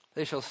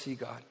 They shall see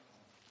God.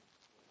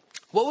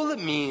 What will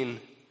it mean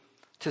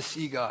to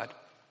see God?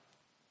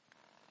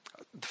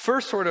 The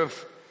first sort of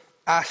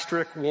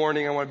asterisk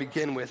warning I want to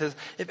begin with is,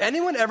 if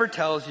anyone ever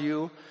tells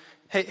you,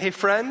 hey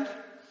friend,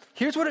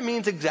 here's what it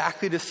means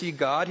exactly to see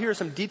God. Here are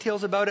some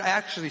details about it. I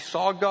actually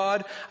saw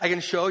God. I can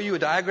show you a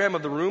diagram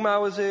of the room I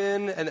was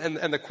in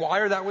and the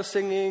choir that was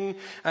singing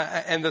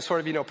and the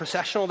sort of,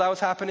 processional that was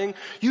happening.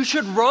 You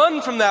should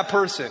run from that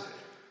person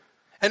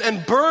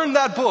and burn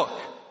that book.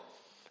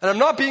 And I'm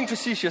not being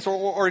facetious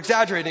or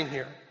exaggerating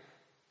here.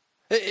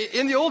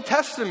 In the Old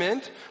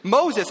Testament,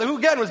 Moses, who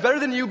again was better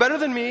than you, better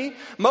than me,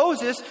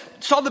 Moses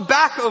saw the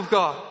back of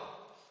God.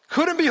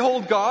 couldn't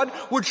behold God,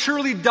 would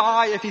surely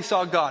die if he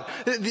saw God.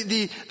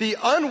 The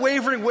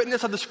unwavering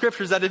witness of the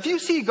scriptures that if you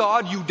see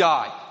God, you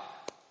die.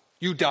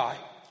 You die.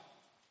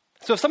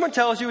 So if someone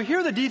tells you, here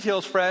are the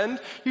details, friend,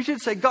 you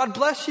should say, God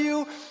bless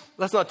you.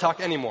 Let's not talk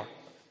anymore.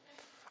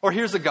 Or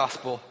here's the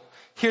gospel.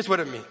 Here's what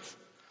it means.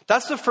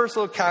 That's the first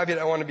little caveat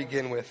I want to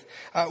begin with.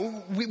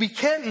 We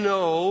can't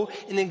know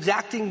in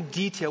exacting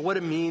detail what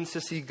it means to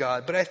see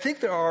God, but I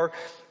think there are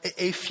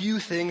a few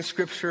things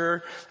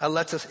Scripture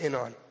lets us in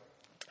on.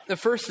 The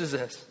first is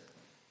this.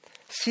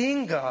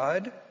 Seeing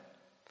God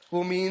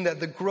will mean that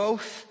the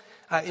growth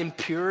in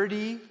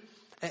purity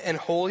and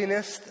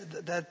holiness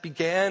that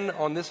began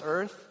on this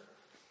earth,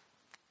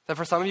 that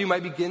for some of you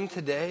might begin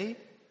today,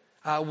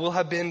 will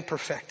have been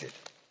perfected.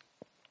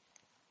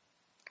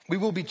 We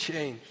will be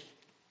changed.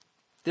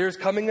 There is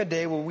coming a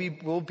day where we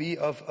will be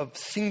of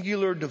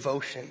singular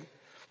devotion.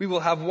 We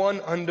will have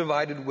one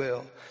undivided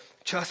will,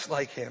 just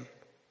like him.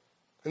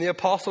 And the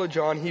Apostle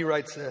John, he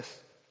writes this,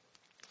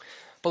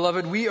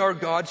 Beloved, we are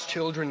God's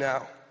children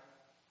now,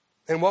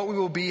 and what we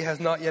will be has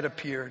not yet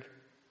appeared.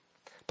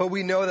 But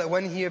we know that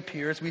when he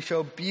appears, we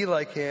shall be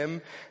like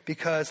him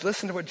because,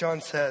 listen to what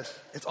John says,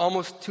 it's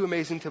almost too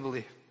amazing to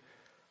believe.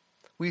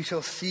 We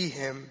shall see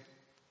him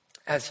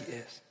as he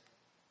is.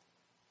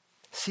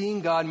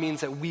 Seeing God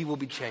means that we will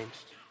be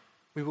changed.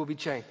 We will be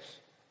changed.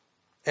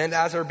 And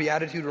as our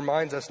beatitude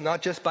reminds us,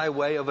 not just by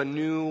way of a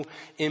new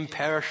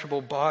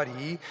imperishable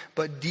body,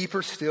 but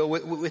deeper still,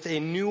 with a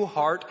new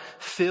heart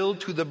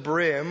filled to the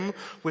brim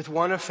with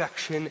one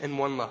affection and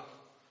one love.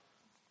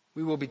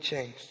 We will be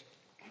changed.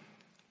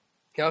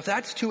 Now, if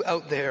that's too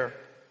out there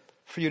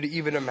for you to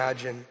even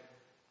imagine,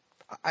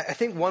 I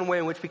think one way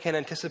in which we can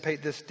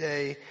anticipate this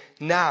day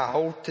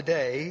now,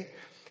 today,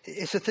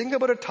 is to think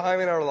about a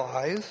time in our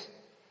lives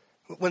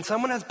when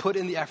someone has put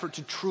in the effort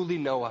to truly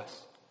know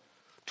us,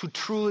 to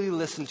truly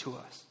listen to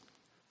us,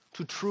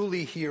 to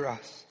truly hear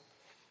us.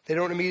 They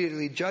don't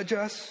immediately judge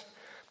us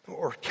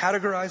or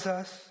categorize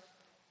us,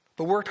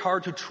 but worked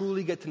hard to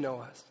truly get to know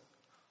us.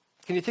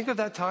 Can you think of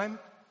that time?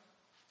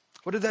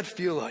 What did that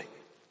feel like?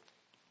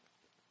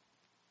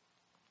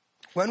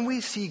 When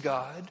we see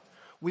God,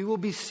 we will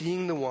be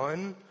seeing the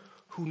one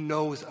who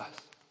knows us.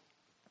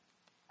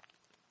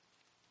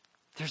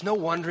 There's no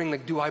wondering,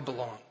 like, do I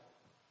belong?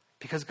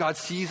 Because God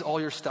sees all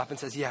your stuff and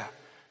says, yeah,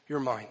 you're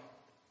mine.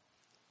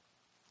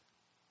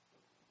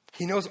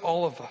 He knows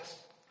all of us.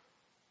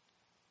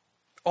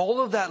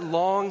 All of that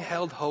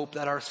long-held hope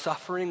that our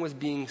suffering was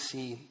being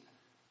seen.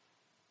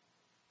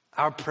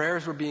 Our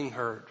prayers were being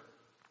heard.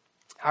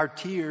 Our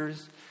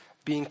tears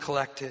being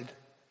collected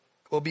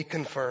will be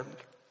confirmed.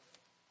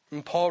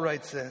 And Paul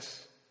writes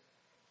this,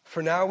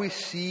 For now we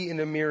see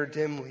in a mirror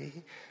dimly,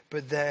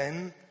 but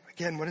then,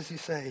 again, what does he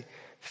say?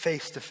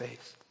 Face to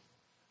face.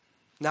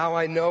 Now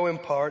I know in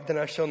part, then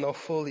I shall know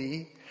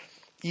fully,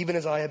 even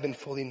as I have been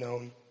fully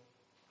known.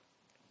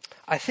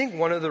 I think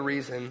one of the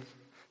reasons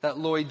that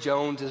Lloyd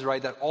Jones is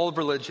right, that all of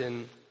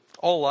religion,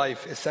 all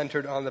life is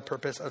centered on the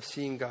purpose of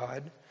seeing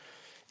God,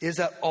 is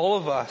that all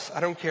of us, I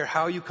don't care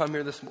how you come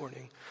here this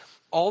morning,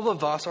 all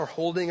of us are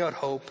holding out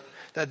hope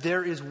that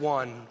there is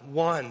one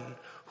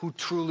who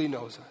truly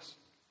knows us,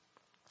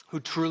 who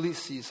truly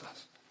sees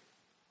us.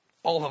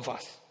 All of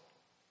us,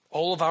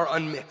 all of our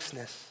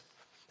unmixedness,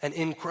 and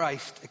in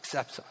Christ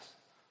accepts us.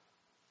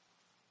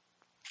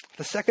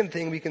 The second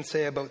thing we can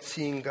say about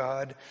seeing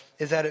God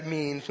is that it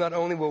means not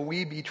only will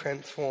we be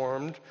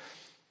transformed,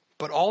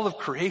 but all of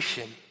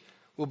creation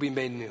will be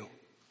made new.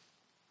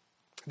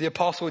 The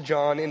Apostle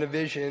John, in a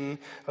vision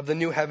of the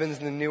new heavens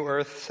and the new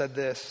earth, said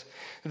this,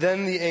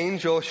 Then the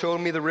angel showed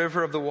me the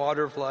river of the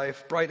water of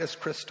life, bright as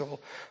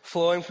crystal,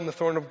 flowing from the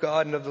throne of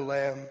God and of the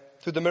Lamb,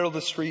 through the middle of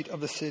the street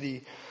of the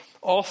city.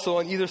 Also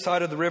on either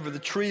side of the river, the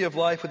tree of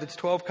life with its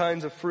 12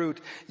 kinds of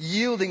fruit,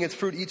 yielding its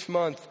fruit each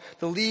month.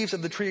 The leaves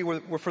of the tree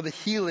were for the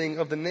healing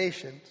of the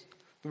nations.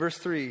 Verse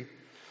 3,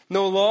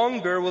 No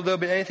longer will there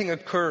be anything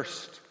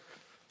accursed,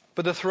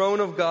 but the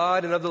throne of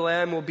God and of the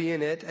Lamb will be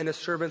in it, and his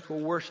servants will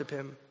worship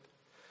him.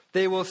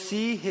 They will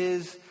see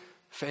his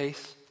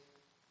face,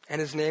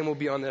 and his name will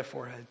be on their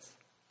foreheads.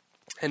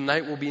 And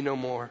night will be no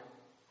more.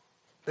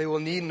 They will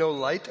need no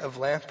light of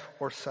lamp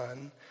or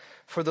sun,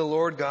 for the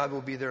Lord God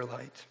will be their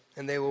light,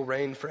 and they will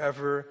reign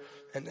forever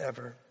and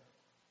ever.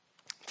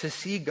 To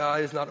see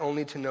God is not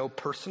only to know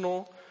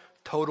personal,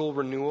 total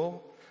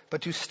renewal,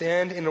 but to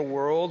stand in a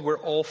world where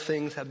all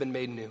things have been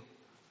made new,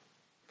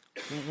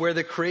 where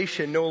the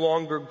creation no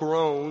longer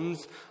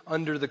groans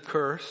under the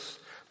curse,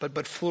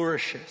 but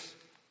flourishes.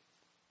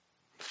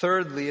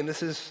 Thirdly, and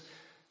this is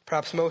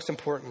perhaps most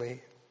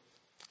importantly,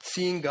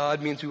 seeing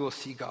God means we will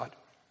see God.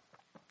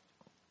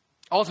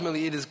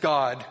 Ultimately, it is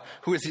God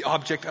who is the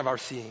object of our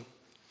seeing.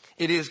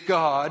 It is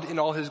God in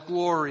all his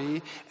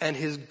glory and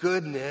his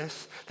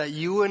goodness that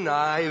you and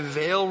I,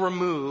 veil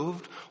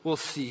removed, will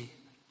see,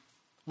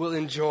 will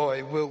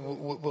enjoy,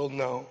 will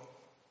know.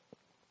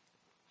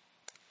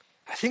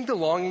 I think the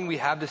longing we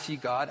have to see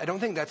God, I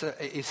don't think that's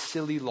a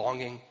silly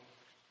longing.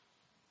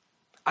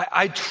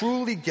 I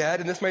truly get,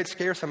 and this might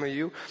scare some of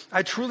you,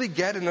 I truly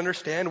get and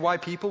understand why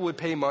people would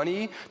pay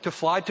money to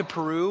fly to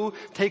Peru,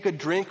 take a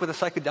drink with a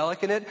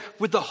psychedelic in it,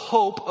 with the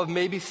hope of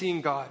maybe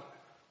seeing God.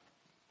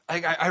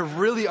 I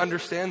really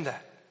understand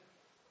that.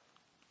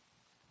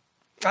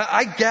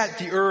 I get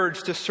the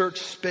urge to search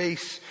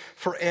space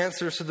for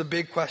answers to the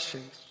big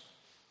questions.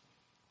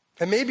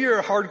 And maybe you're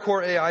a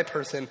hardcore AI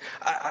person.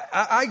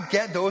 I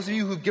get those of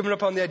you who've given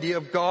up on the idea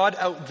of God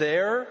out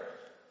there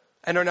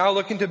and are now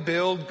looking to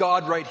build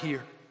God right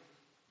here.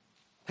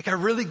 I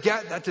really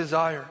get that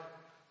desire.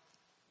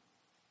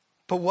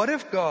 But what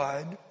if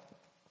God,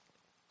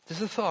 this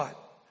is a thought,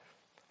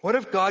 what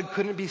if God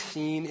couldn't be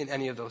seen in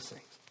any of those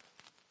things?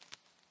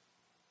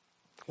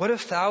 What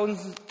if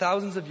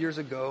thousands of years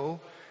ago,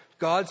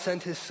 God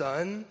sent his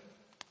son,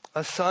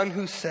 a son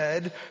who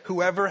said,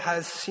 "Whoever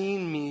has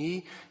seen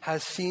me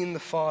has seen the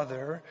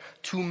Father,"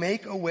 to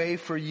make a way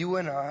for you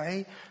and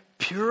I,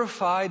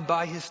 purified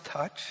by his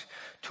touch,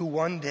 to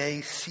one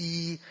day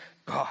see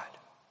God.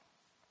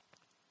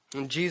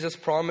 And Jesus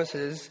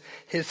promises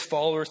his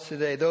followers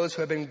today, those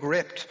who have been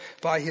gripped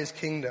by his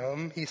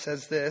kingdom, he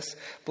says this,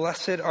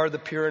 "Blessed are the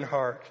pure in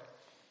heart."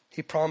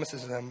 He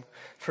promises them,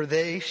 "For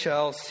they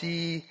shall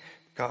see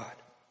God."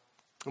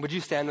 Would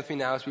you stand with me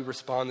now as we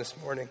respond this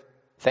morning?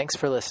 Thanks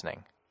for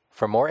listening.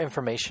 For more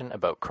information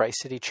about Christ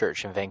City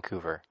Church in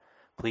Vancouver,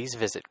 please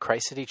visit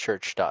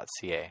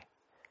christcitychurch.ca.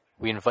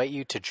 We invite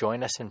you to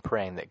join us in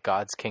praying that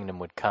God's kingdom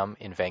would come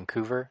in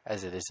Vancouver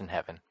as it is in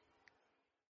heaven.